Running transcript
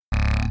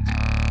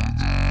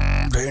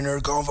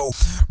Dinner Convo.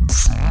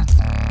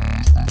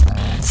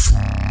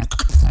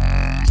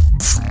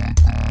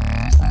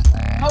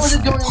 How is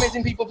it going,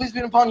 amazing people? Please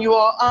be upon you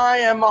all. I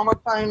am Mohammed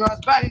Fahim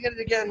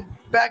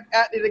back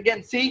at it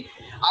again. See,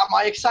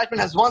 my excitement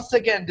has once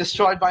again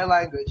destroyed my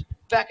language.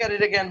 Back at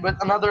it again with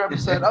another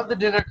episode of the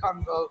Dinner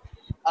Convo.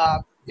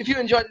 If you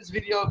enjoyed this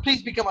video,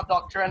 please become a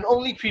doctor and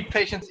only treat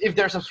patients if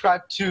they're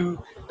subscribed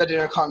to the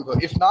Dinner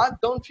Convo. If not,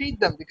 don't treat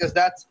them because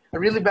that's a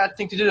really bad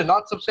thing to do,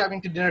 not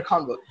subscribing to Dinner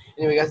Convo.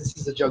 Anyway, guys, this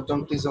is a joke.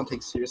 Please don't take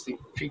it seriously.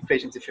 Treat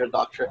patients if you're a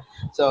doctor.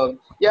 So,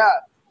 yeah.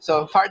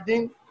 So,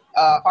 Fardin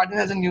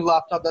has a new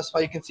laptop. That's why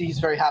you can see he's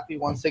very happy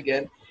once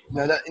again. You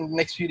know that in the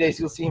next few days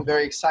you'll see him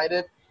very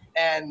excited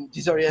and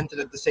disoriented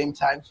at the same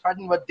time.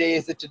 Fardin, what day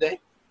is it today?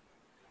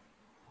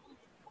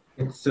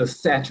 It's a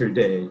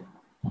Saturday.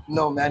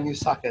 No, man, you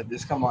suck at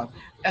this. Come on.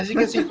 As you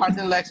can see,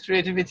 Fardin lacks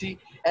creativity,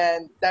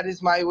 and that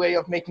is my way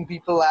of making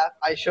people laugh.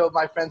 I show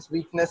my friends'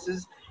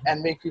 weaknesses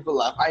and make people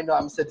laugh. I know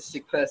I'm a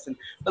sadistic person.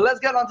 But let's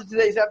get on to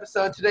today's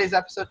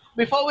episode.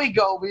 Before we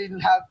go, we'll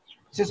have,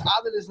 since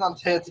Adil is not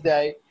here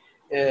today,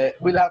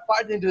 we'll have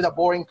Fardin do the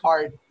boring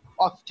part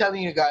of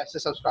telling you guys to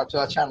subscribe to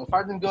our channel.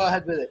 Fardin, go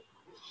ahead with it.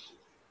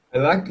 I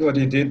like what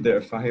you did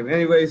there, Fahim.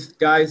 Anyways,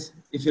 guys,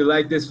 if you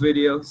like this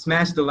video,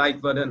 smash the like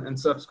button and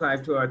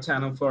subscribe to our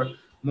channel for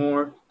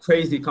more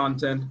crazy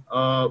content.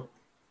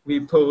 We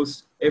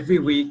post every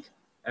week,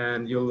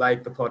 and you'll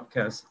like the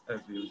podcast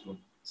as usual.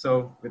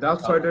 So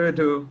without further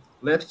ado,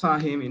 let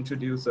Fahim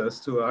introduce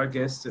us to our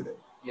guest today.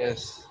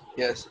 Yes.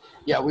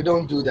 Yeah, we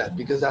don't do that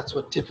because that's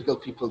what typical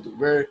people do.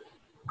 We're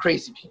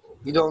crazy people.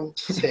 We don't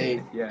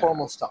say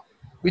formal stuff.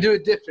 We do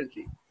it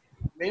differently.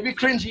 Maybe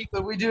cringy,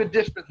 but we do it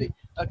differently.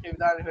 Okay,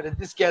 without any further,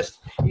 this guest,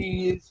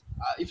 he is,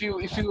 if you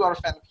are a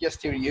fan of Yes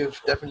Theory,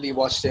 you've definitely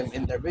watched him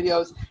in their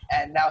videos,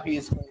 and now he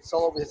is going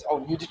solo with his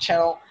own YouTube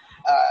channel.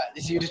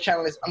 This YouTube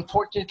channel is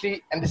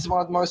unfortunately, and this is one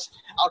of the most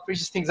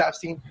outrageous things I've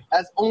seen,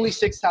 has only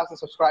 6,000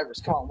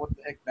 subscribers. Come on, what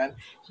the heck, man?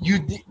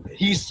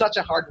 He's such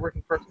a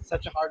hardworking person,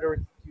 such a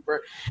hardworking YouTuber,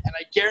 and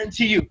I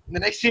guarantee you, in the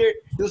next year,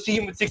 you'll see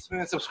him with 6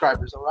 million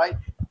subscribers, all right?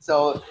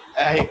 So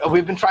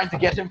we've been trying to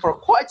get him for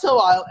quite a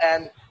while,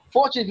 and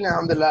fortunately,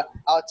 alhamdulillah,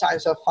 our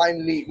times have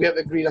we have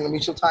agreed on a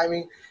mutual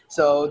timing.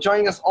 So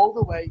joining us all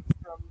the way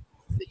from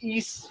the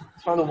east,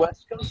 from the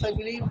west coast, I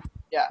believe.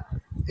 Yeah,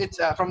 it's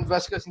from the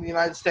west coast in the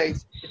United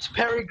States. It's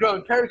Perry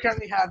Grone. Perry,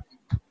 currently have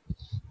you.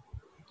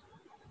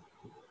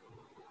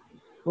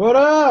 What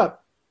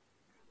up?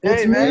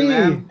 It's Hey, me.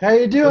 man. How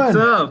you doing? What's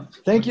up?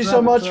 Thank you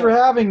so much for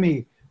having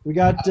me. We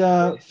got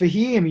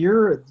Fahim.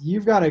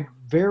 You've got a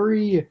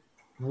very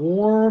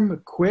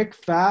warm, quick,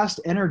 fast,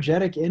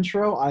 energetic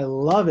intro. I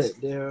love it,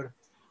 dude.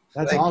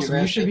 That's Thank you, awesome.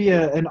 man. You should be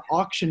an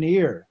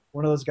auctioneer,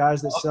 one of those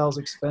guys that sells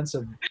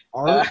expensive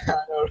art.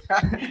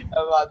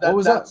 What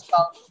was that?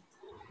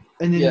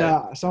 And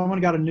then someone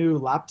got a new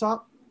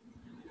laptop.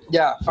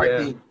 Yeah,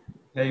 Fardin.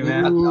 Hey,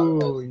 man.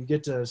 Ooh, you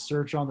get to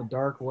search on the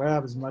dark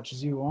web as much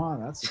as you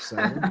want. That's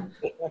exciting.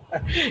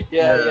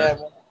 Yeah, man.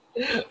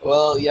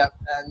 Well, yeah,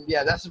 and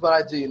yeah, that's what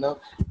I do, you know.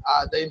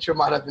 The intro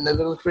might have been a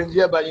little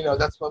cringy, but you know,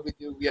 that's what we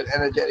do. We are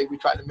energetic. We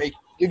try to make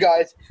you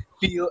guys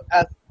feel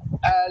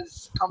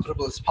as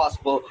comfortable as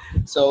possible.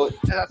 So,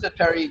 as I said,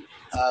 Perry,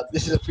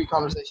 this is a free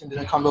conversation.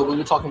 Dinner Convo. We'll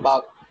be talking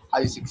about how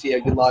you succeed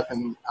at good life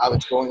and how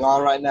it's going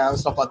on right now and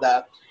stuff like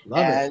that.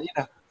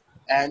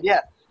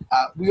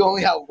 We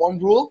only have one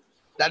rule.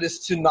 That is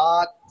to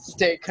not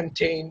stay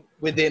contained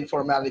within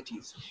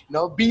formalities. You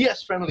know, be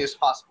as friendly as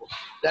possible.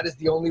 That is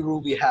the only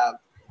rule we have.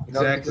 You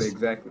know,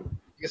 Exactly.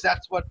 Because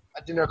that's what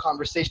a dinner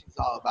conversation is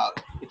all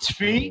about. It's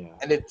free,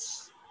 and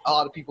it's a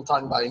lot of people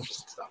talking about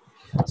interesting stuff.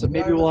 So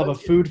maybe we'll have a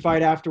food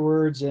fight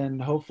afterwards,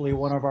 and hopefully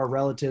one of our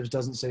relatives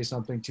doesn't say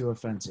something too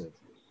offensive.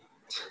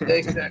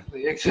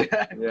 Exactly.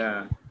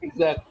 Yeah.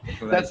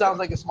 Exactly. That sounds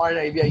like a smart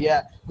idea.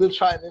 Yeah, we'll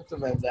try and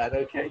implement that.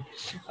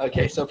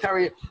 Okay. So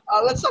Perry,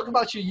 let's talk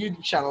about your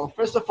YouTube channel.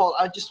 First of all,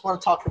 I just want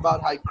to talk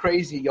about how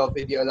crazy your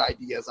video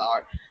ideas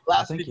are.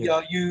 Last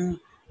video, you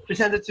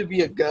pretended to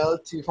be a girl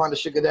to find a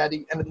sugar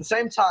daddy, and at the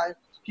same time,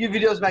 a few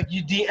videos back,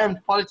 you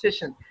DM'd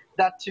politicians.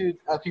 That to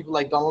people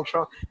like Donald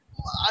Trump.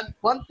 And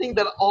one thing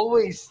that I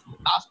always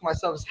ask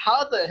myself is,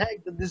 how the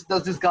heck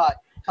does this guy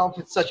come up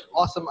with such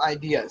awesome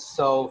ideas?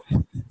 So,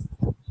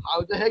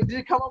 how the heck did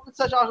you come up with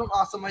such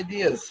awesome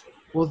ideas?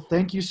 Well,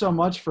 thank you so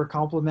much for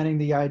complimenting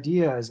the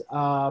ideas.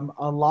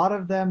 A lot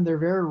of them, they're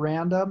very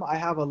random. I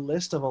have a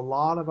list of a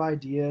lot of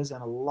ideas,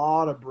 and a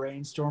lot of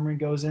brainstorming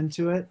goes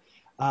into it.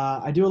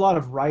 I do a lot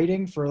of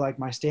writing for like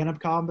my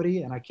stand-up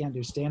comedy, and I can't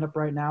do stand-up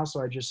right now,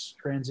 so I just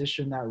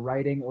transition that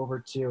writing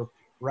over to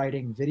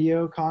writing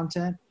video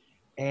content.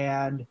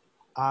 And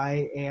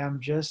I am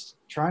just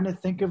trying to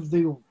think of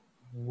the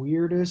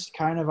weirdest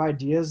kind of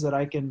ideas that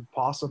I can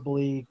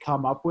possibly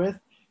come up with.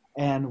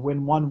 And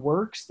when one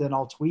works, then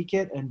I'll tweak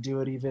it and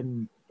do it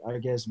even, I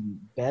guess,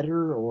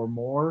 better or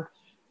more.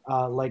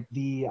 Like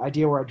the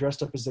idea where I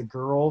dressed up as a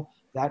girl,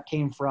 that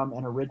came from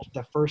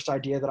the first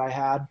idea that I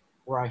had,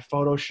 where I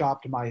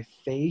photoshopped my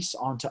face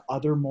onto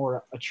other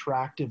more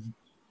attractive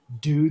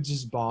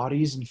dudes'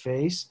 bodies and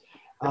face.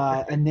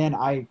 and then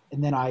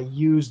I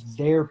used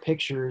their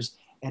pictures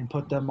and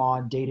put them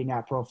on dating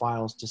app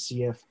profiles to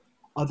see if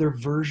other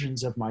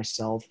versions of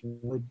myself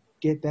would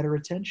get better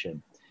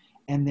attention.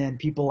 And then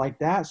people like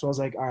that. So I was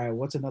like, all right,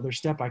 what's another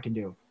step I can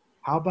do?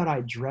 How about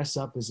I dress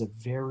up as a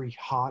very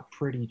hot,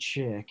 pretty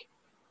chick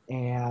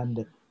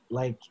and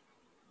like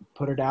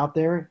put it out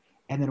there?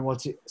 And then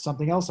what's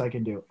something else I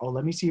can do? Oh,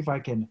 let me see if I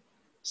can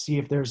see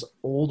if there's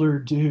older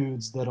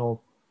dudes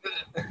that'll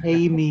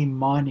pay me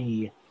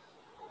money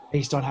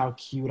based on how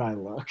cute I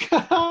look.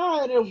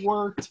 And it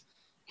worked.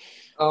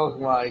 Oh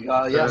my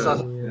God! Yes,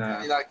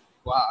 like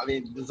wow. I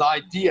mean, these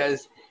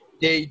ideas,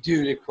 they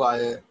do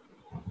require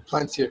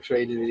plenty of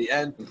creativity.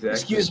 And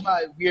excuse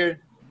my weird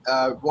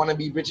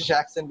wannabe British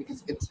accent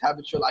because it's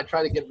habitual. I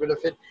try to get rid of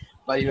it,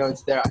 but you know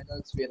it's there. I know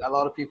it's weird. A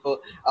lot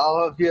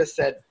of viewers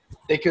said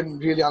they couldn't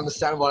really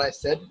understand what I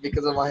said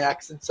because of my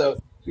accent. So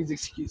please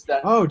excuse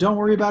that. Oh, don't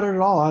worry about it at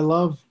all. I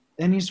love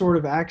any sort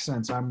of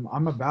accents.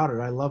 I'm about it.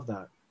 I love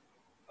that.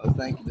 Oh,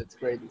 thank you. That's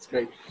great. That's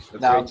great.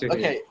 Now,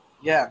 okay,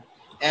 yeah.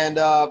 And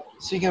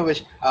speaking of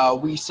which,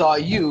 we saw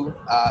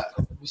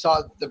we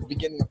saw the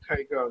beginning of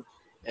Grone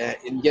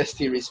in Yes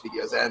Theory's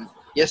videos. And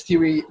Yes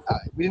Theory,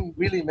 we didn't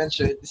really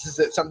mention it. This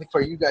is something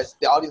for you guys,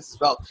 the audience as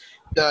well.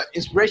 The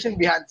inspiration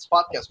behind this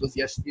podcast was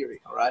Yes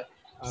Theory, all right?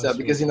 So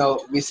because, you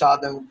know, we saw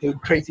them do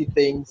crazy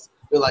things.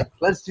 We're like,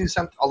 let's do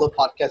something, although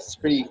podcast is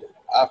pretty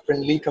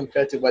friendly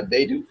compared to what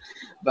they do.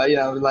 But, you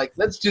know, like,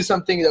 let's do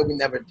something that we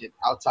never did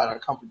outside our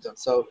comfort zone.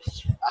 So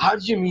how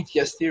did you meet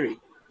Yes Theory?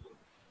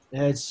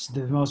 It's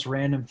the most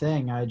random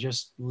thing. I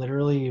just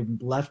literally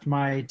left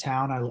my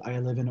town. I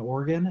live in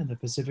Oregon in the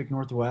Pacific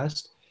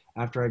Northwest.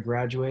 After I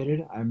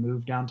graduated, I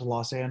moved down to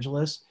Los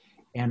Angeles,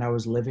 and I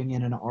was living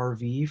in an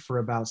RV for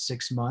about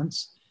 6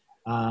 months.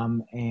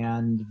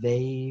 And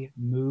they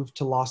moved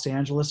to Los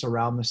Angeles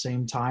around the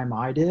same time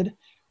I did.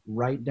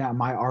 Right down,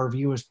 my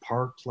RV was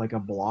parked like a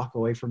block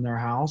away from their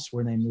house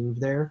when they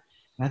moved there.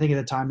 And I think at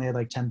the time they had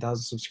like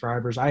 10,000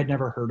 subscribers. I had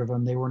never heard of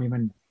them. They weren't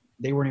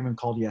even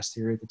called Yes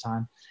Theory at the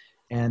time.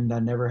 And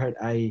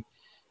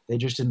they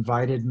just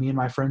invited me and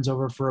my friends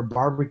over for a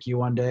barbecue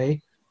one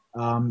day.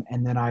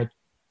 And then I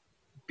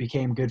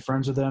became good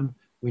friends with them.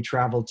 We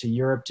traveled to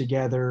Europe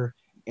together.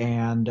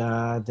 And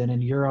then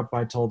in Europe,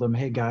 I told them,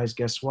 hey guys,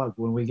 guess what?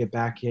 When we get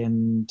back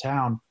in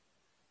town,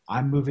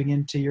 I'm moving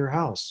into your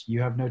house.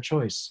 You have no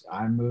choice.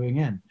 I'm moving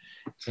in.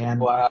 And,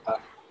 wow.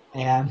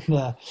 and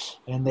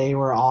they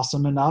were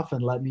awesome enough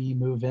and let me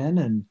move in.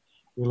 And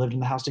we lived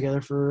in the house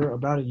together for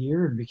about a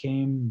year and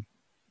became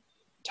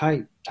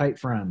tight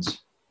friends.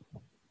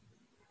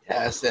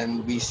 Yes,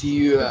 and we see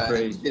you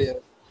in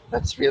video.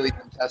 That's really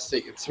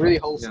fantastic. It's really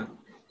wholesome. Yeah.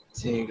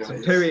 Seeing you guys.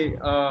 So Perry,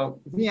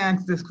 we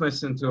asked this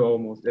question to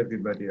almost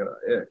everybody,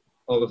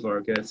 all of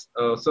our guests.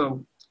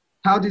 So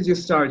how did you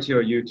start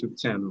your YouTube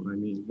channel? I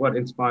mean, what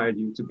inspired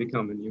you to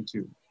become a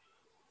YouTuber?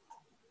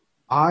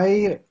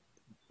 I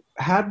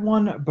had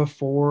one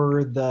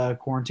before the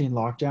quarantine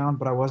lockdown,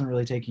 but I wasn't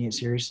really taking it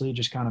seriously,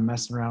 just kind of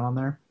messing around on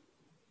there.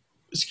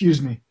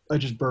 Excuse me. I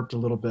just burped a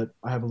little bit.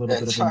 I have a little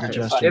bit of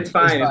indigestion. It's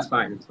fine.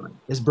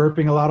 Is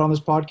burping allowed on this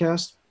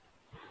podcast?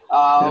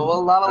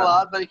 Well, not a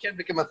lot, but it can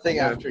become a thing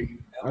after you.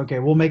 Okay,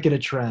 we'll make it a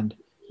trend.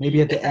 Maybe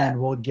at the end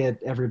we'll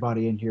get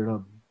everybody in here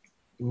to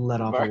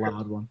let off a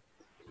loud one.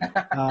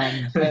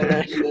 I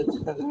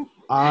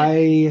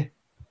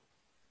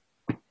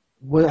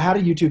had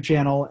a YouTube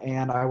channel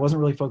and I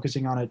wasn't really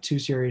focusing on it too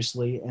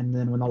seriously. And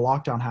then when the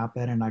lockdown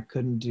happened and I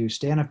couldn't do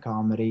stand-up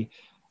comedy,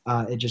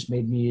 it just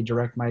made me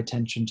direct my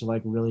attention to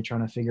like really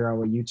trying to figure out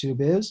what YouTube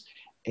is.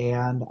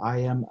 And I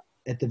am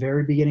at the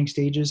very beginning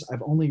stages.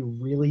 I've only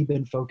really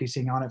been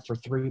focusing on it for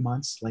 3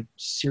 months, like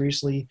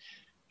seriously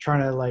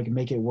trying to like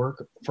make it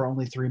work for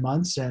only 3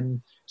 months.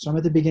 And so I'm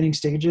at the beginning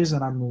stages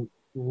and I'm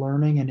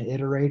learning and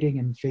iterating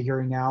and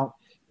figuring out,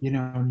 you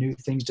know, new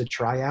things to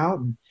try out.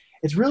 And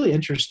it's really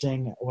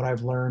interesting what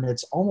I've learned.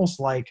 It's almost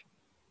like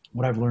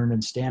what I've learned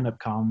in stand-up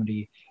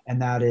comedy.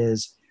 And that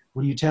is,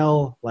 when you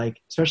tell,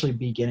 like, especially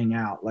beginning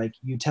out, like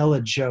you tell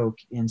a joke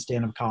in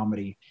stand-up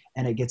comedy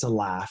and it gets a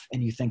laugh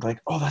and you think like,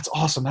 oh, that's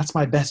awesome. That's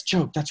my best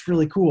joke. That's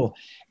really cool.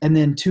 And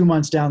then 2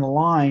 months down the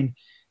line,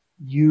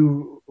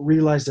 you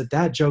realize that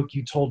that joke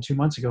you told 2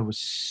 months ago was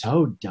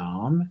so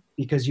dumb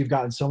because you've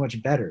gotten so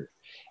much better.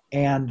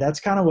 And that's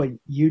kind of what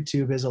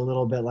YouTube is a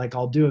little bit like.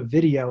 I'll do a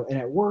video and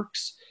it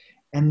works.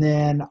 And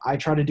then I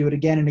try to do it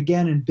again and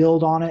again and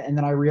build on it. And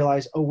then I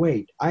realize, oh,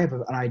 wait, I have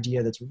an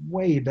idea that's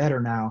way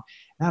better now.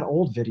 That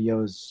old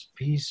video is a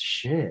piece of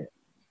shit.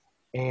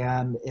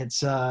 And it's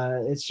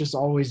just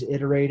always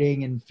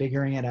iterating and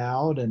figuring it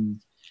out.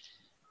 And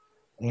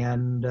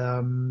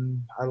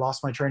I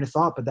lost my train of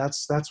thought, but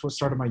that's what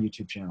started my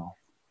YouTube channel.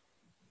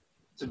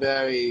 It's a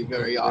very,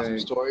 very awesome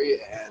story.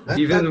 And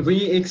even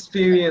we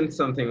experienced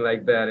something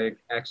like that,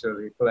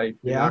 actually. Like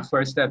in our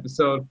first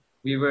episode,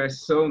 we were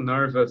so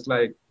nervous,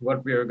 like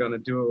what we were going to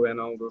do and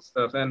all those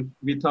stuff. And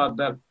we thought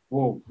that,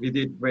 whoa, we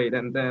did great.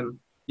 And then,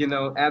 you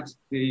know, as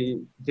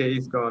the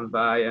days gone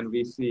by and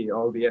we see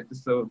all the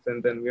episodes,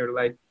 and then we're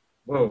like,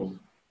 whoa,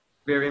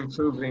 we're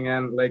improving,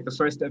 and like the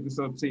first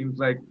episode seems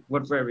like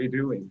what were we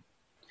doing?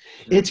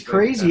 It's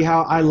crazy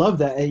how I love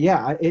that.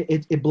 Yeah,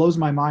 it blows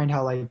my mind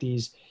how like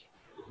these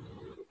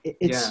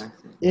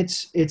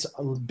it's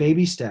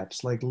baby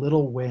steps, like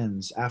little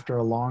wins after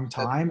a long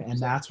time, and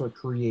that's what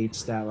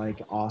creates that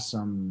like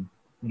awesome,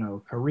 you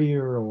know,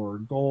 career or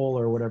goal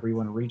or whatever you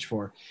want to reach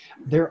for.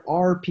 There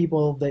are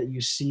people that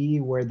you see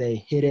where they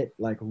hit it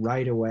like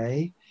right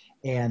away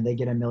and they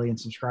get 1 million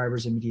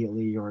subscribers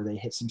immediately, or they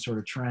hit some sort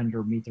of trend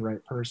or meet the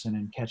right person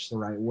and catch the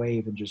right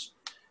wave and just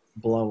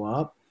blow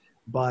up.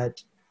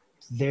 But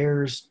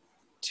there's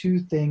two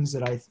things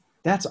that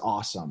that's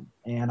awesome.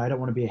 And I don't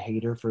want to be a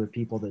hater for the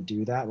people that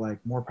do that. Like,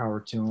 more power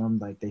to them.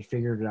 Like, they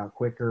figured it out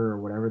quicker or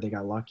whatever. They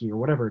got lucky or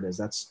whatever it is.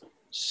 That's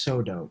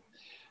so dope.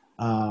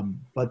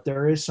 But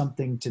there is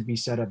something to be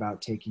said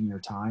about taking your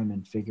time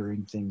and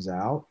figuring things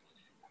out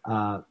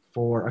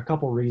for a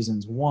couple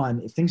reasons.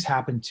 One, if things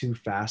happen too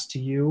fast to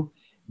you,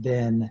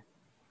 then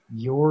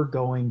you're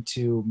going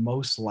to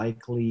most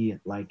likely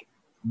like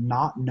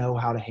not know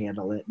how to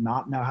handle it,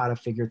 not know how to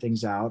figure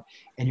things out,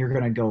 and you're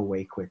going to go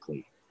away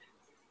quickly.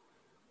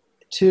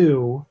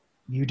 Two,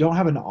 you don't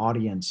have an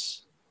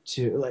audience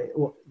to like,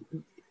 well,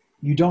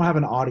 you don't have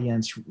an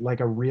audience,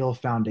 like a real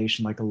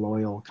foundation, like a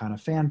loyal kind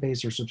of fan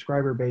base or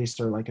subscriber base,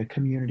 or like a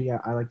community.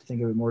 I like to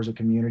think of it more as a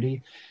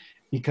community,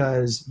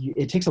 because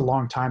it takes a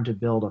long time to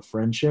build a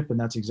friendship. And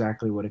that's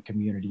exactly what a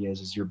community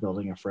is you're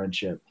building a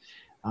friendship.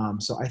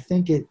 So I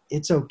think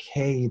it's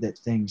okay that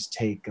things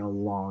take a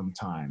long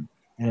time,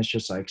 and it's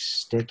just like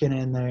sticking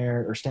in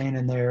there or staying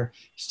in there,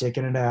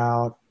 sticking it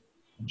out,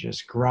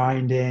 just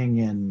grinding.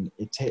 And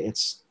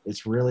it's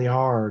really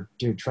hard,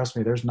 dude. Trust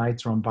me, there's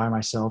nights where I'm by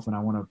myself and I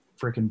want to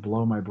freaking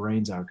blow my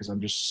brains out because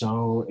I'm just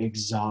so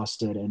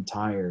exhausted and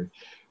tired.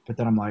 But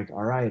then I'm like,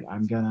 all right,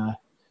 I'm gonna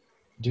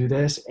do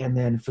this. And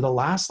then for the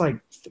last like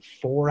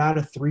 4 out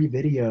of 3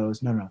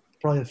 videos,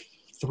 probably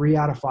 3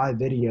 out of 5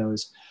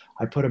 videos,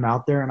 I put them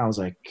out there and I was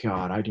like,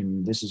 God,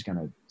 this is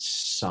gonna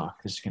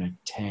suck, this is gonna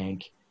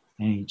tank,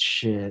 I ain't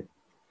shit.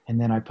 And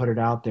then I put it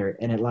out there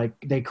and it like,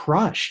 they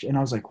crushed. And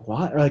I was like,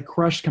 what? Or like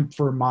crushed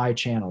for my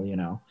channel, you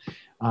know?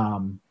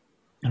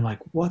 I'm like,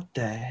 what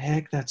the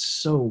heck? That's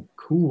so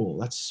cool.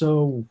 That's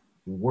so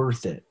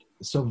worth it.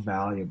 It's so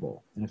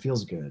valuable and it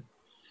feels good.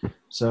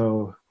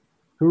 So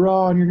hoorah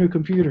on your new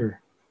computer.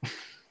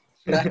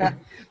 Yeah,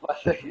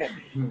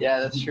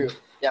 that's true.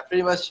 Yeah,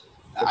 pretty much.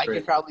 I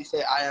can probably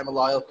say I am a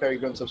loyal Perry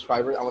Grone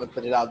subscriber. I want to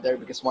put it out there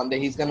because one day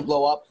he's going to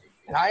blow up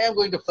and I am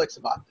going to flex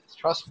about this.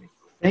 Trust me.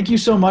 Thank you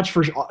so much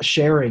for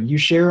sharing. You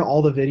share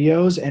all the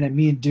videos and it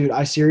means, dude,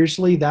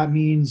 that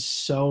means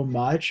so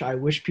much. I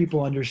wish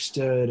people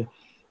understood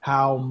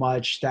how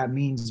much that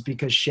means,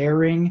 because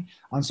sharing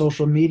on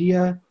social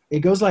media,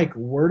 it goes like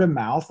word of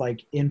mouth,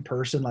 like in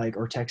person, like,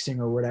 or texting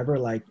or whatever,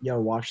 like, yo,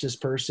 watch this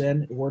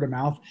person, word of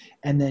mouth,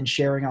 and then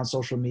sharing on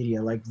social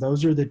media. Like,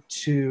 those are the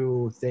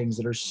two things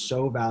that are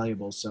so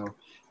valuable. So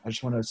I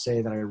just want to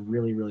say that I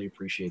really, really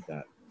appreciate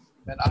that.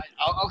 And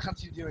I'll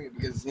continue doing it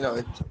because, you know,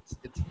 it's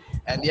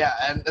and yeah,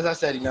 and as I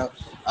said, you know,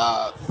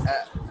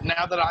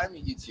 now that I'm a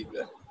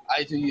YouTuber,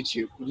 I do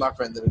YouTube with my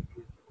friend.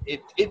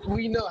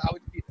 We know how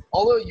it feels.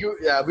 Although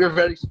we're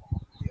very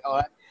small, all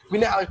right? We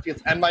know how it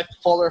feels, and my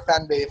follower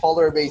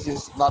base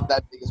is not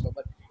that big as well.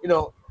 But you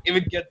know, if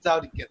it gets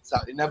out, it gets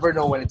out. You never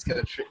know when it's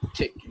gonna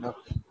tick, you know.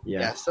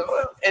 Yeah. So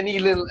any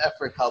little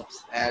effort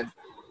helps, and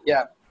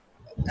yeah.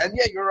 And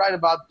yeah, you're right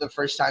about the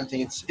first time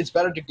thing. It's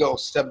better to go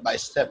step by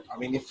step. I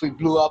mean, if we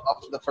blew up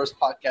after the first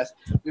podcast,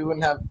 we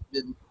wouldn't have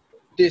been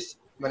we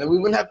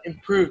wouldn't have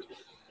improved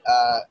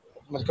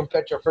when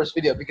compared to our first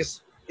video,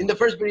 because in the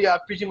first video I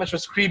pretty much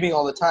was screaming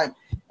all the time,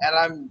 and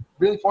I'm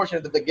really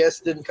fortunate that the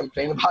guests didn't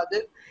complain about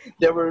it.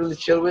 They were really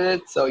chill with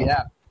it. So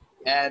yeah.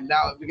 And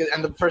now,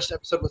 and the first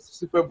episode was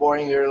super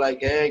boring. We were like,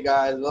 hey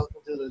guys,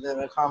 welcome to the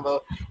dinner convo.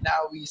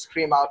 Now we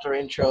scream out our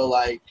intro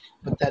like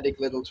pathetic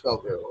little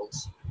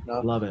 12-year-olds. You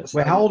know? Love it.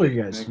 Wait, how old are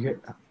you guys?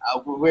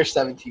 We're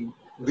 17.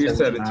 We're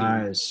 17.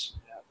 Nice.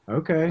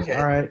 Okay.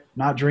 All right.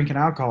 Not drinking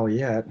alcohol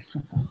yet.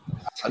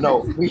 No,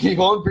 we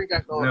won't drink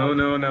alcohol.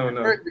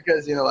 No.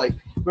 Because, you know, like,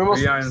 we're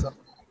mostly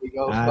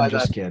I'm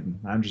just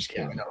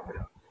kidding.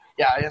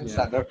 Yeah, I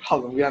understand. No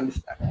problem. We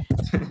understand.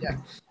 Yeah.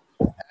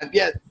 And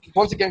yeah,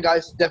 once again,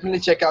 guys, definitely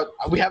check out.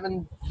 We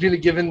haven't really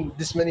given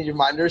this many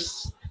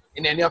reminders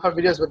in any of our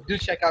videos, but do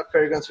check out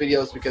Perry Grone's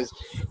videos because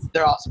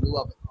they're awesome. We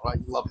love it. All right,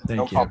 you love it. Thank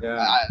no you. problem.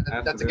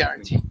 Yeah, that's a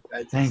guarantee.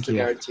 Right? Thank you.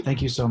 Guarantee.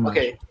 Thank you so much.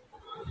 Okay.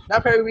 Now,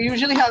 Perry, we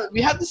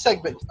have this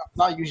segment.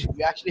 Not usually.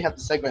 We actually have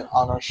the segment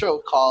on our show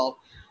called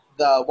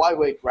the Why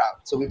Wait round.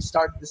 So we've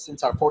started this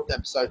since our 4th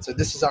episode. So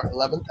this is our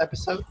 11th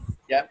episode.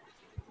 Yeah.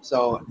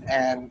 So,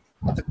 and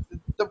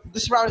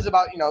this round is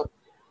about, you know,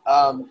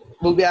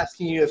 we'll be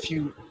asking you a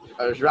few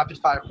rapid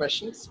fire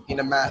questions in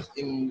 1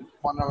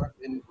 hour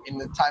in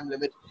the time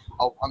limit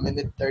of 1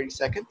 minute 30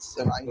 seconds.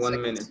 So 9 1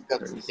 seconds.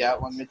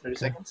 minute. 1 minute 30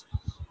 seconds.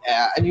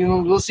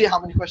 And we'll see how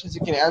many questions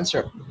you can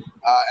answer.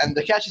 And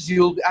the catch is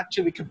you'll be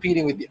actually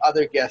competing with the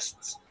other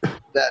guests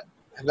that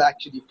have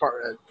actually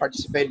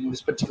participated in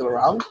this particular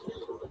round.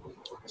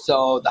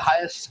 So the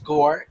highest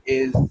score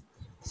is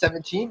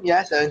 17,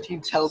 yeah, 17.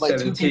 It's held by 2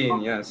 17,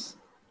 people. yes.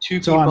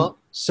 2 So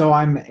people.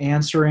 I'm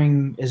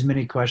answering as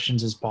many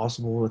questions as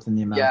possible within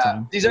the amount of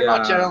time. These are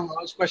not general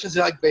knowledge questions.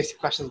 They're like basic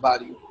questions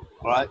about you.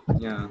 All right.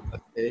 Yeah.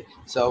 Okay.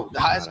 So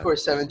the highest score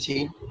is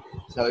 17.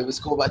 So it was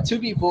scored by 2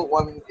 people.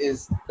 One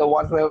is the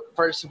one who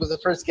was the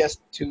first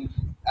guest to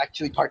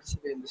actually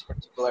participate in this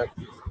particular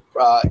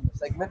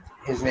segment.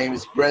 His name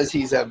is Brez.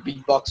 He's a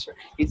beatboxer.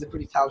 He's a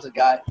pretty talented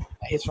guy.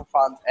 He's from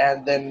France.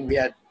 And then we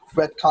had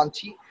Fred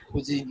Conti,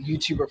 who's a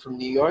YouTuber from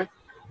New York.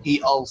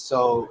 He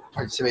also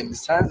participated in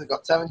this time. He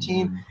got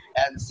 17.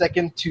 And the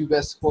second 2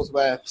 best scores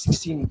were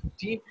 16 and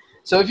 15.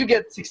 So if you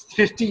get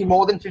 15,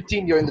 more than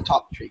 15, you're in the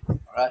top 3. All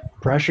right.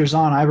 Pressure's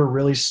on. I have a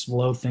really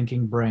slow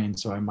thinking brain,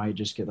 so I might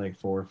just get like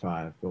 4 or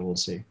 5, but we'll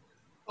see.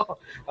 Oh,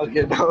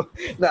 okay, no,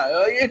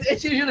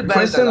 it's usually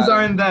better.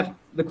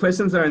 The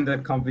questions aren't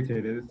that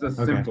complicated. It's just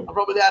simple. I'll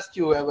probably ask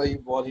you whoever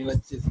you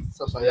want.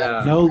 Stuff like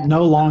that.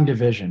 No long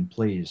division,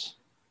 please.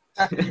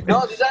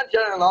 No, these aren't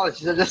general knowledge.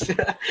 These are just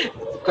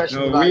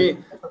questions. No,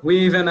 we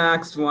even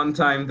asked one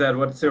time that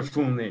what's your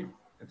full name?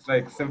 It's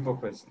like simple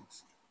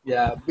questions.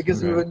 Yeah,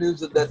 because we were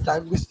noobs at that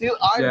time. We still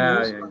are noobs. Yeah,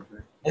 exactly.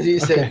 As you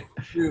say,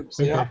 noobs.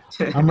 Okay. Yeah?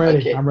 I'm ready.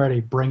 Okay. I'm ready.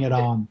 Bring it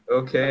on.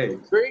 Okay.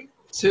 3,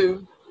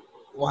 2,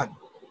 1.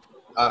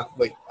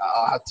 Wait,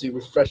 I'll have to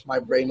refresh my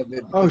brain a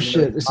bit. Oh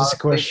shit! Is this a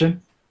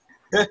question?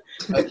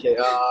 Okay.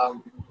 All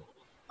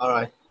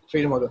right.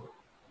 Freedom of the.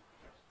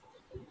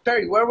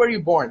 Perry, where were you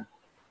born?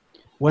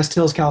 West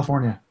Hills,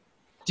 California.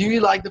 Do you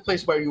like the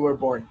place where you were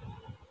born?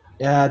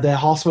 Yeah, the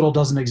hospital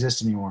doesn't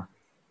exist anymore.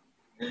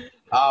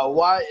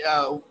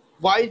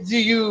 Why do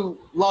you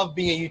love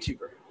being a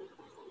YouTuber?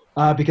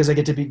 Because I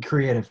get to be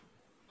creative.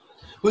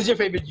 Who's your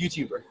favorite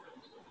YouTuber?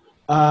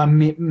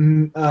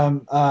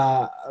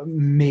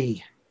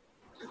 Me.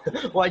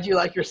 Why do you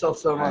like yourself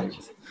so much?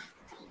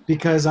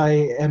 Because I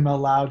am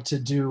allowed to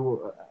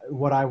do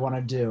what I want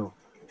to do.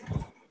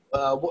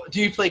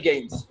 Do you play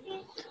games?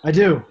 I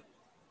do.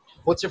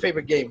 What's your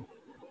favorite game?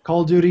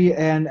 Call of Duty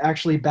and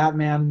actually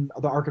Batman,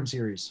 the Arkham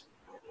series.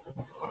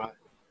 All right.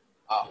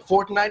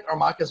 Fortnite or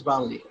Marcus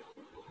Brownlee?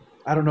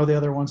 I don't know the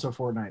other one, so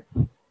Fortnite.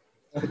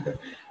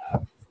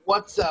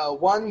 What's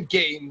one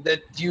game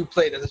that you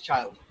played as a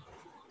child?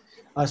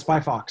 Spy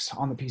Fox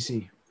on the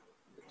PC.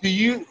 Do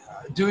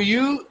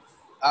you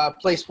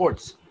play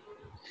sports?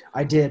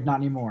 I did, not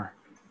anymore.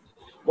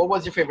 What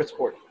was your favorite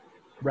sport?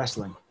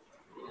 Wrestling.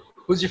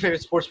 Who's your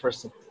favorite sports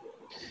person?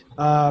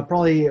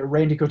 Probably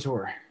Randy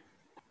Couture.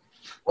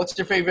 What's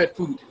your favorite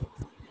food?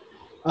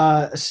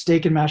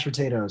 Steak and mashed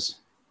potatoes.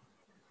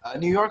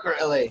 New York or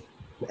LA?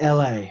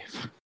 LA.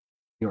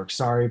 New York,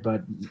 sorry,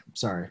 but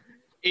sorry.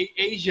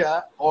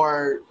 Asia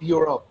or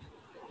Europe?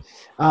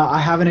 I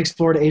haven't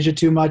explored Asia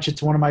too much.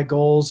 It's one of my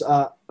goals.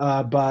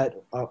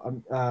 But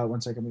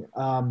 1 second.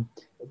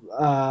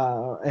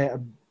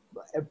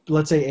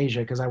 Let's say Asia,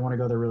 because I want to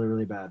go there really,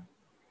 really bad.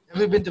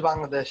 Have you been to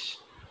Bangladesh?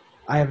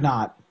 I have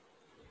not.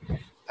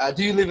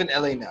 Do you live in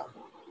LA now?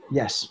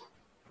 Yes.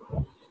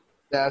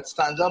 That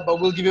stands up, but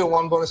we'll give you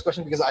one bonus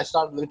question because I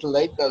started a little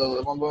late. The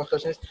one bonus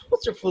question is,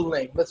 what's your full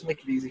name? Let's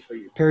make it easy for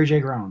you. Perry J.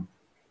 Grone.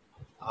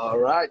 All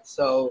right.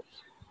 So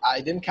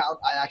I didn't count.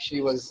 I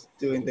actually was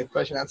doing the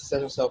question answer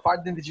session. So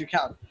pardon, did you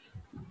count?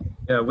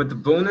 Yeah, with the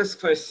bonus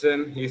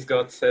question, he's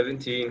got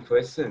 17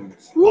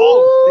 questions.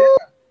 Oh,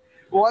 yeah.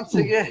 Once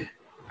again.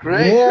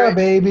 Great. Yeah, great.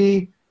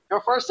 Baby.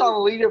 You're first on the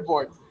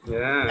leaderboard.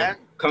 Yeah. And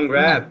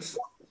congrats.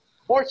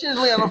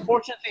 Fortunately and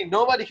unfortunately,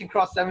 nobody can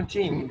cross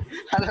 17.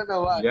 I don't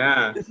know why.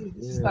 Yeah. This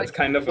is like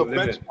kind of a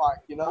benchmark,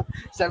 you know?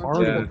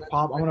 17.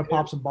 I'm going to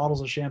pop some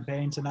bottles of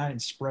champagne tonight and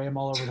spray them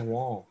all over the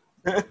wall.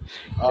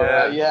 All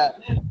right, yeah.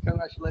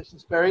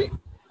 Congratulations, Perry.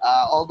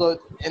 Although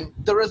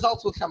the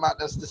results will come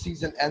out as the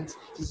season ends.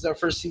 This is our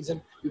first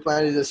season. We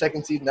plan to do the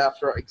second season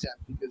after our exam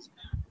because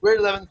we're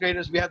 11th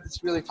graders. We have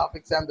this really tough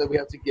exam that we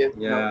have to give.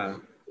 Yeah. You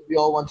know, we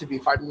all want to be,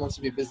 Fardin wants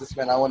to be a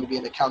businessman. I want to be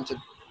an accountant.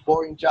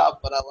 Boring job,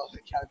 but I love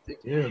accounting.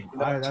 Dude, you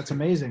know? That's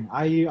amazing.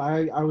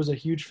 I was a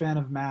huge fan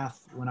of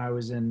math when I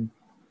was in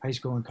high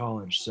school and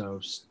college. So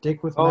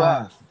stick with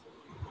math.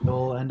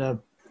 You'll end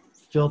up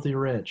filthy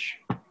rich.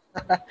 All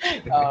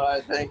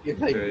right, thank you.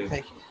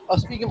 Oh,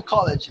 speaking of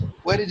college,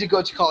 where did you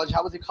go to college?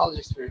 How was your college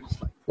experience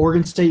like?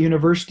 Oregon State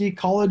University.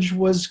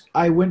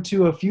 I went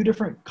to a few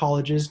different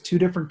colleges, 2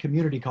 different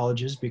community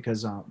colleges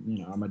because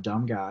I'm a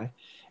dumb guy,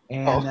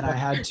 and then I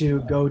had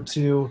to go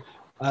to.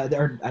 I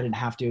didn't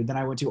have to. Then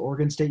I went to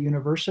Oregon State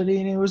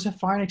University, and it was a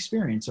fine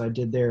experience. I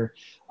did their,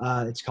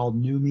 it's called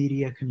New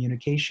Media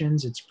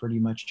Communications. It's pretty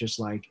much just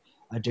like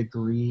a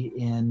degree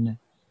in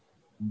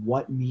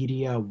what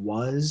media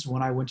was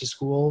when I went to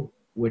school,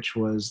 which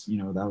was,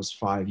 that was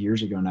 5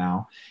 years ago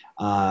now.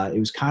 It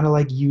was kind of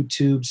like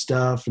YouTube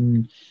stuff,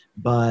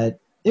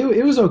 but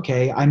it was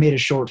okay. I made a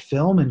short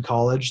film in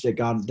college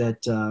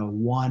that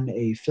won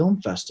a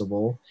film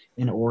festival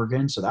in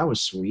Oregon, so that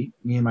was sweet.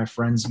 Me and my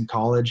friends in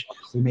college,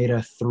 we made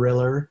a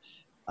thriller,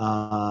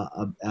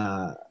 like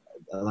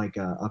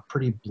a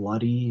pretty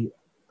bloody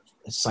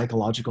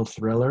psychological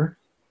thriller,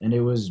 and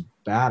it was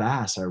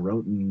badass. I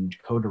wrote and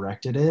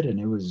co-directed it, and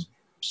it was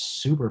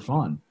super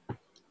fun.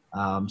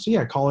 So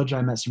yeah, college,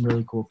 I met some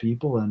really cool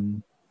people,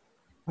 and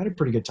I had a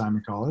pretty good time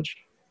in college.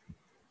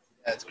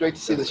 Yeah, it's great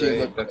to see that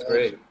you. That's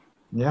great.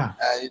 Yeah.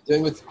 You're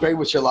doing great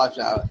with your life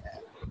now.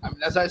 I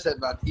mean, as I said,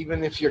 man,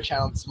 even if your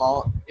channel's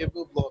small, it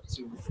will blow up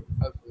soon.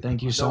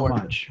 Thank you so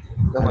much.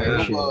 Don't worry, I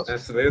appreciate it.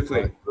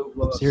 Absolutely.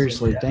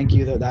 Seriously, thank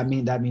you. That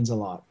means a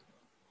lot.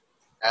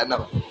 I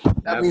know.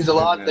 That means a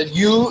lot that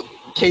you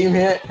came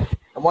here,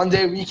 and one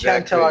day we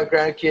can't tell our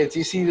grandkids,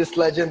 you see this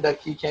legend that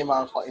he came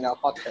on,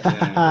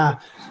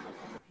 podcast.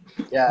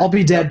 Yeah. I'll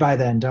be dead by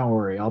then. Don't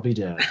worry. I'll be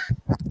dead.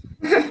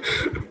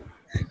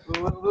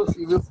 We'll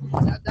see.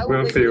 That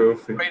would make you a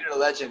greater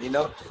legend, you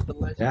know? The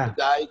legend who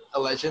died, a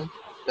legend.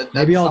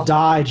 Maybe I'll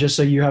die just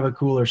so you have a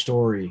cooler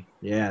story.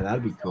 Yeah,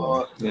 that'd be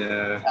cool.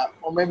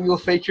 Or maybe you'll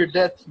fake your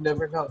death. You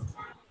never know.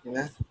 You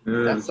know?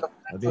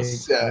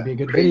 That'd be a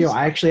good video.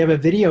 I actually have a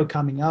video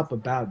coming up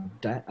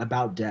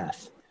about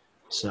death.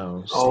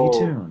 So stay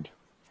tuned.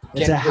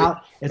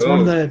 It's one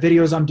of the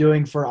videos I'm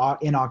doing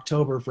in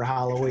October for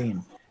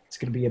Halloween. It's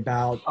going to be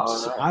about,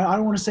 I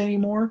don't want to say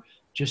anymore,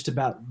 just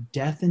about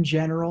death in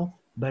general,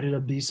 but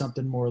it'll be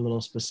something more a little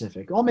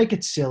specific. I'll make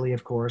it silly,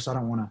 of course. I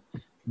don't want to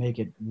make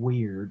it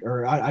weird,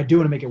 or I do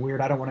want to make it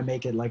weird. I don't want to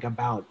make it like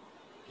about,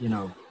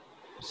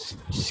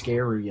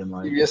 scary and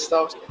like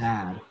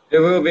sad. It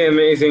will be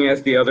amazing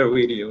as the other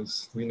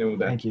videos. We know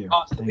that. Thank you.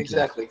 Awesome.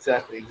 Exactly.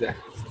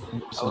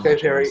 Okay,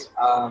 Perry.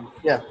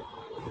 Yeah,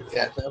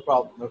 no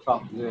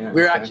problem. Yeah,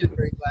 we're actually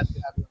very glad to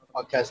have you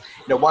on the podcast.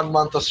 1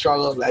 month of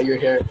struggle, now you're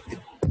here.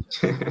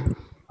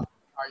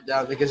 Hard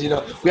down because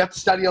we have to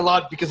study a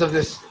lot because of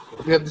this.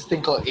 We have this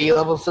thing called A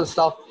levels and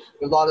stuff.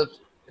 With a lot of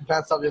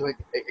advanced subjects like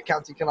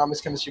accounting,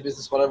 economics, chemistry,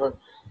 business, whatever.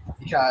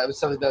 Yeah, it was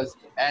something that does.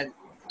 And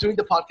doing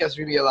the podcast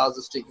really allows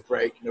us to take a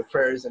break.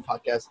 Prayers and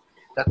podcasts.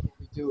 That's what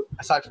we do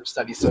aside from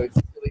study. So it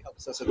really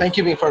helps us. So thank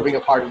you for being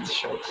a part of the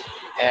show.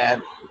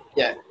 And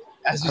yeah,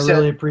 as you said, I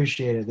really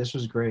appreciate it. This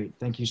was great.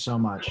 Thank you so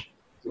much.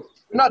 We're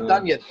not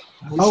done yet.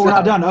 We're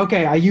not done.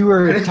 Okay, you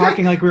were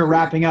talking like we were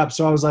wrapping up,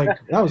 so I was like,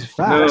 that was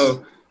fast.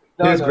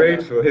 No, he's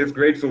grateful. He's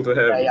grateful to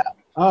have you.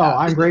 Oh,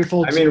 I'm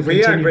grateful. I mean,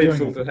 we are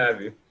grateful to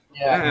have you.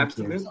 Yeah,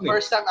 absolutely. It's the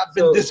first time I've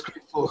been this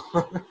grateful.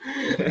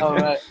 All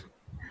right.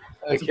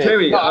 Okay. So,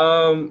 Terry,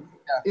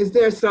 is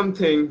there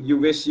something you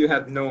wish you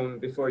had known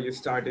before you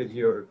started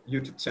your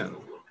YouTube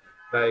channel?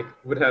 Like,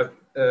 would have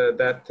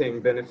that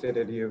thing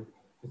benefited you?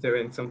 Is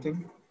there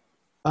something?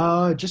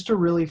 Just to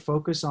really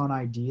focus on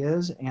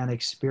ideas and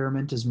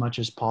experiment as much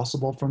as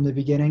possible from the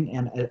beginning,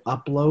 and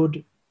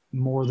upload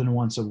more than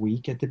once a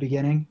week at the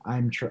beginning.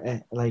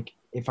 Like,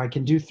 if I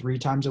can do 3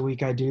 times a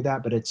week, I do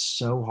that, but it's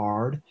so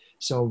hard.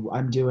 So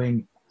I'm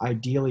doing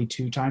ideally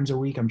 2 times a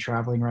week. I'm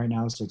traveling right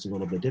now, so it's a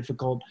little bit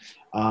difficult.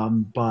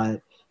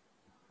 But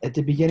at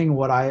the beginning,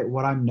 what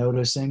I'm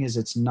noticing is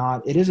it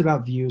is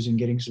about views and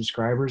getting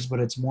subscribers, but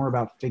it's more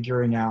about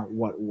figuring out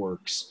what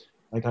works,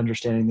 like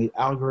understanding the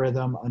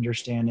algorithm,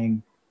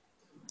 understanding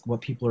what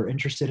people are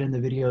interested in the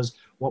videos,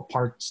 what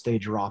parts they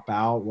drop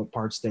out, what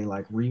parts they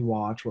like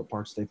rewatch, what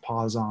parts they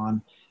pause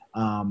on,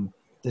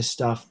 the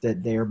stuff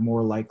that they're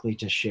more likely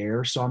to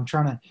share. So I'm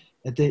trying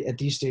to, at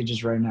these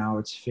stages right now,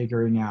 it's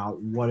figuring out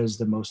what is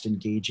the most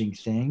engaging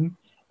thing.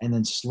 And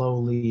then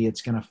slowly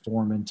it's going to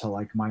form into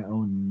like my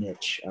own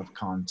niche of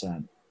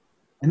content.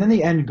 And then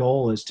the end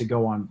goal is to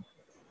go on,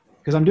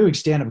 because I'm doing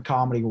stand-up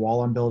comedy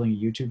while I'm building a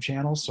YouTube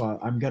channel. So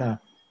I'm going to,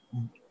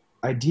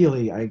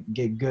 ideally I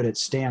get good at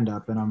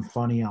stand-up and I'm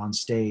funny on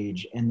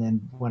stage. And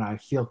then when I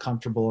feel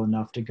comfortable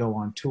enough to go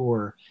on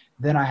tour,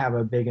 then I have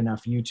a big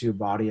enough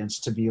YouTube audience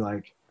to be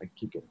like, I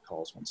keep getting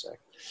calls, one sec.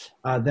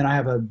 Then I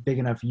have a big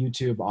enough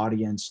YouTube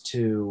audience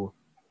to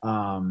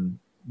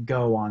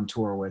go on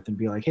tour with and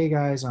be like, hey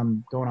guys,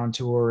 I'm going on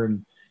tour,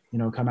 and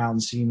come out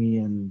and see me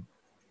in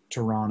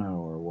Toronto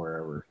or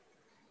wherever.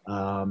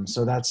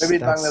 So that's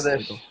maybe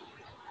Bangladesh.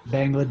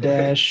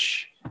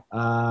 Bangladesh.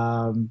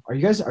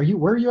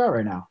 Where are you at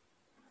right now?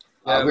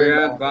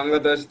 We're at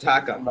Bangladesh,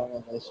 Dhaka.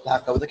 Bangladesh,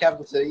 Dhaka, with the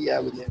capital city. Yeah,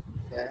 with you.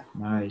 Yeah.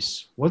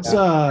 Nice. What's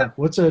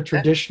a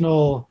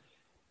traditional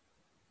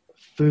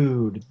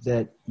food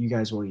that you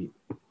guys will eat?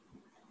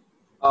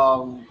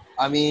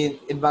 I mean,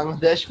 in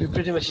Bangladesh, we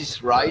pretty much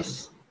eat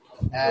rice.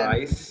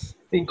 And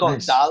thing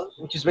called dal,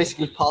 which is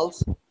basically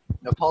pulse.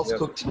 Pulse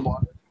cooked in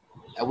water.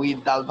 And we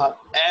eat dal bhat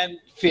and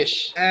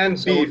fish. And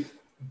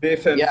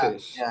beef and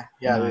fish.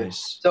 Yeah.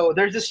 Nice. So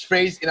there's this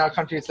phrase in our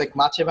country, it's like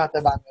mache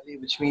bhata Bangali,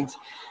 which means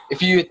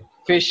if you eat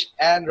fish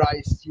and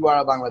rice, you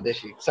are a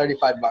Bangladeshi,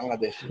 certified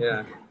Bangladeshi.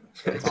 Yeah.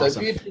 So if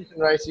you eat fish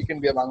and rice, you can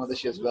be a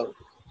Bangladeshi as well.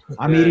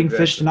 I'm eating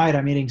fish tonight.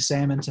 I'm eating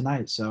salmon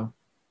tonight, so.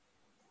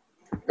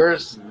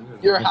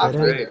 You're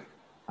halfway there.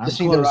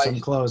 I'm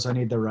close. I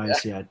need the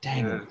rice. Yeah.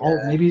 Dang it. Oh,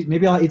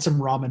 maybe I'll eat some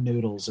ramen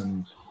noodles,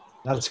 and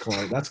that's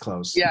close. That's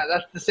close. Yeah,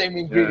 that's the same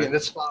ingredient.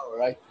 That's flour,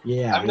 right?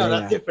 Yeah. I mean, no,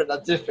 that's different.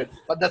 That's different.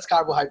 But that's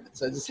carbohydrate,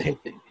 so it's the same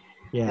thing.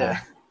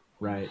 Yeah.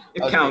 Right.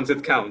 It counts.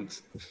 It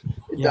counts.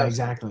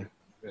 Exactly.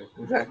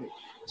 Exactly.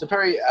 So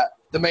Perry,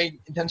 the main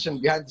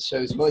intention behind the show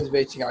is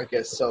motivating our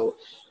guests. So,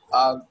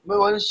 why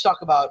don't you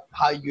talk about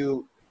how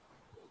you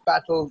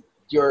battled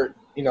your,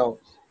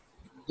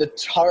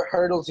 the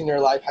hurdles in your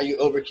life, how you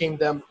overcame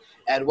them,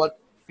 and what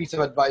piece of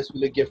advice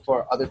will you give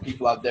for other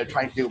people out there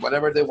trying to do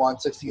whatever they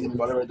want, succeed in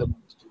whatever they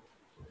want to do?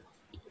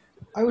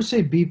 I would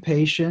say be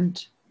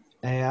patient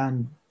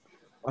and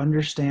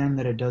understand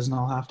that it doesn't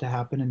all have to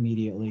happen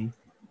immediately.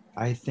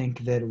 I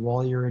think that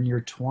while you're in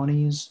your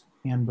 20s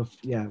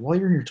while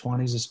you're in your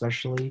 20s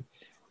especially,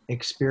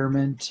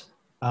 experiment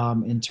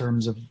in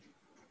terms of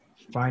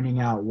finding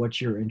out what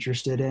you're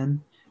interested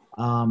in.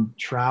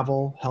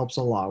 Travel helps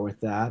a lot with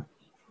that,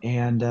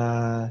 and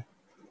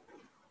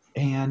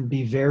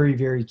be very,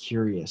 very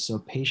curious. So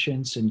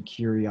patience and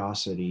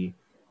curiosity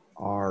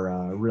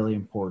are really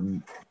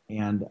important,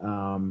 and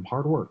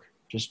hard work.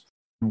 Just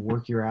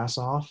work your ass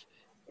off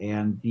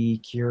and be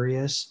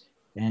curious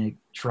and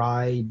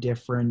try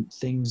different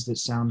things that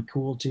sound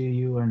cool to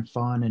you and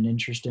fun and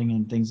interesting,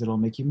 and things that'll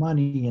make you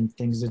money, and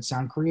things that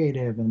sound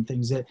creative, and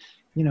things that,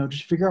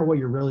 just figure out what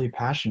you're really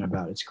passionate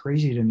about. It's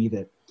crazy to me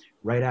that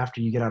right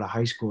after you get out of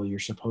high school, you're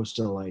supposed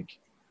to like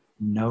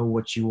know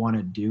what you want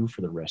to do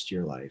for the rest of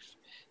your life.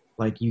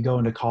 Like you go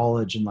into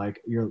college and like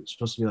you're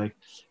supposed to be like,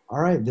 all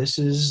right,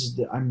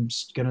 I'm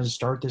gonna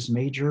start this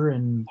major,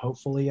 and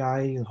hopefully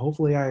I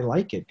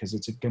like it, because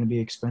it's gonna be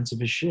expensive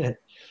as shit.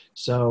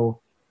 So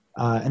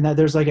and that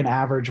there's like an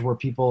average where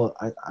people,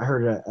 I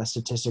heard a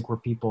statistic where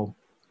people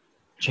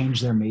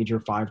change their major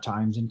 5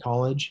 times in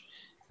college,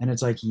 and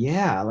it's like,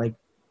 yeah, like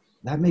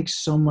that makes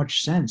so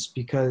much sense,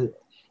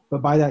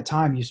 but by that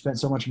time you spent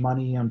so much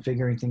money on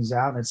figuring things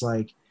out, and it's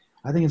like,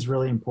 I think it's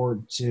really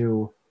important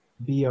to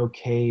be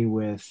okay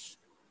with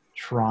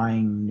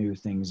trying new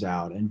things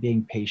out and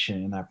being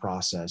patient in that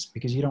process,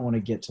 because you don't want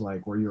to get to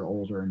like where you're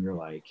older and you're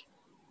like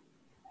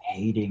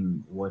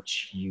hating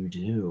what you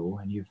do,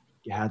 and you've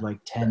had like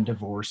 10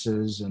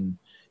 divorces, and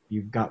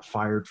you've got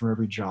fired from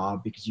every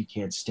job because you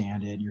can't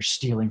stand it. You're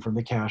stealing from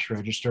the cash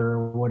register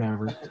or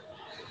whatever.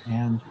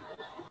 And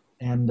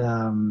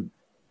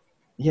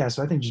yeah,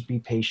 so I think just be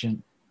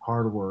patient,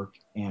 hard work,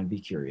 and be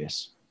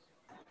curious.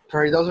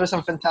 Perry, those were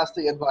some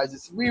fantastic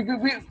advices.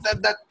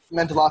 That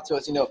meant a lot to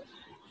us.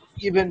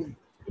 Even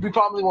we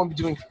probably won't be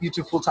doing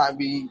YouTube full time.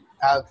 We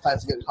have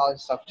plans to get to college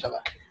and stuff.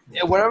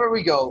 Yeah, wherever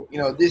we go,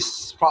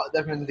 this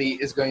definitely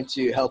is going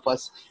to help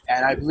us,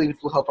 and I believe it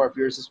will help our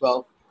viewers as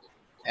well.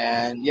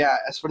 And yeah,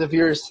 as for the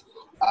viewers,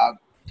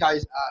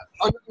 guys,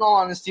 in all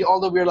honesty,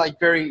 although we're like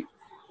very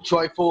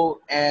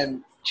joyful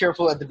and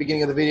cheerful at the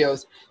beginning of the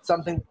videos,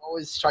 something that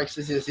always strikes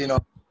us is,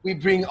 we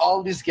bring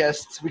all these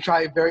guests. We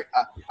try very.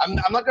 I'm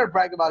not gonna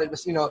brag about it, but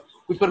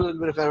we put a little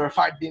bit of effort.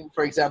 Fardin,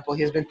 for example,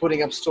 he has been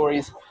putting up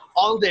stories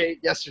all day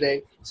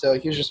yesterday, so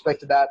huge respect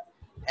to that.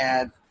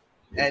 And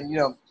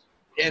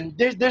and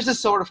there's this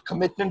sort of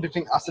commitment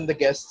between us and the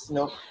guests.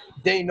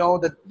 They know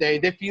that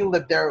they feel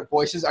that their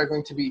voices are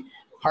going to be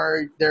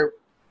heard. Their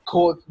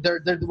code,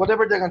 their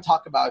whatever they're going to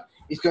talk about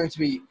is going to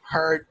be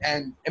heard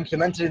and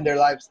implemented in their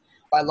lives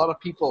by a lot of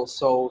people.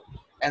 So.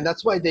 And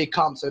that's why they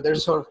come. So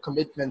there's sort of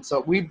commitment.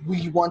 So we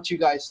want you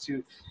guys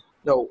to,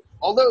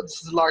 although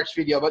this is a large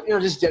video, but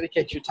just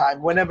dedicate your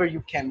time whenever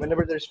you can,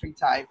 whenever there's free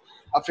time,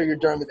 after you're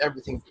done with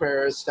everything,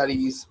 prayers,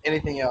 studies,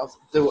 anything else.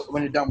 So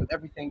when you're done with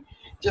everything,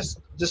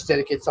 just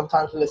dedicate some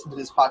time to listen to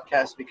this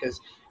podcast,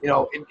 because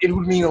it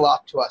would mean a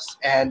lot to us,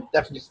 and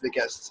definitely to the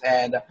guests.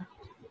 And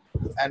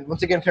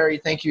once again, Perry,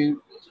 thank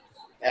you.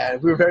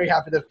 And we're very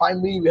happy that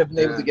finally we have been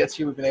able to get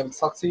you. We've been able to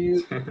talk to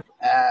you.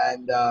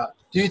 And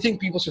do you think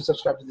people should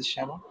subscribe to this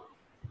channel?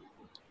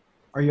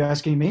 Are you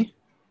asking me?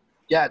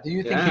 Yeah. Do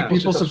you think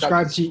people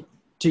subscribe to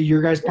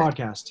your guys'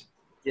 podcast?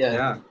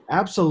 Yeah.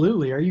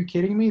 Absolutely. Are you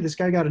kidding me? This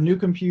guy got a new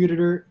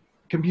computer.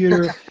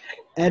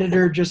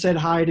 Editor just said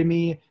hi to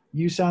me.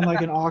 You sound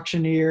like an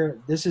auctioneer.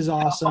 This is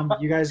awesome.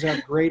 You guys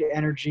have great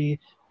energy.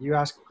 You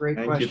ask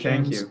great questions.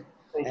 Thank you.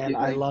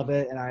 I love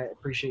it, and I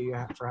appreciate you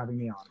for having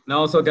me on. And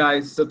also,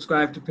 guys,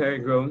 subscribe to Perry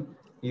Grone.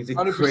 He's a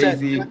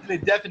crazy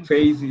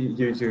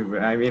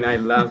YouTuber. I mean, I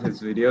love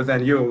his videos,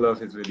 and you'll love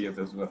his videos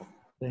as well.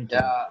 Thank you.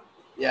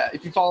 Yeah.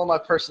 If you follow my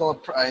personal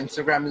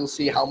Instagram, you'll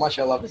see how much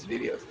I love his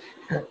videos.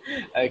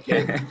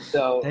 Okay.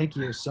 So. Thank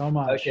you so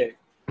much. Okay.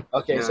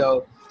 Yeah.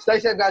 So stay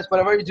safe, guys.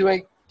 Whatever you're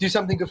doing, do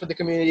something good for the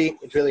community.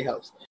 It really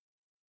helps.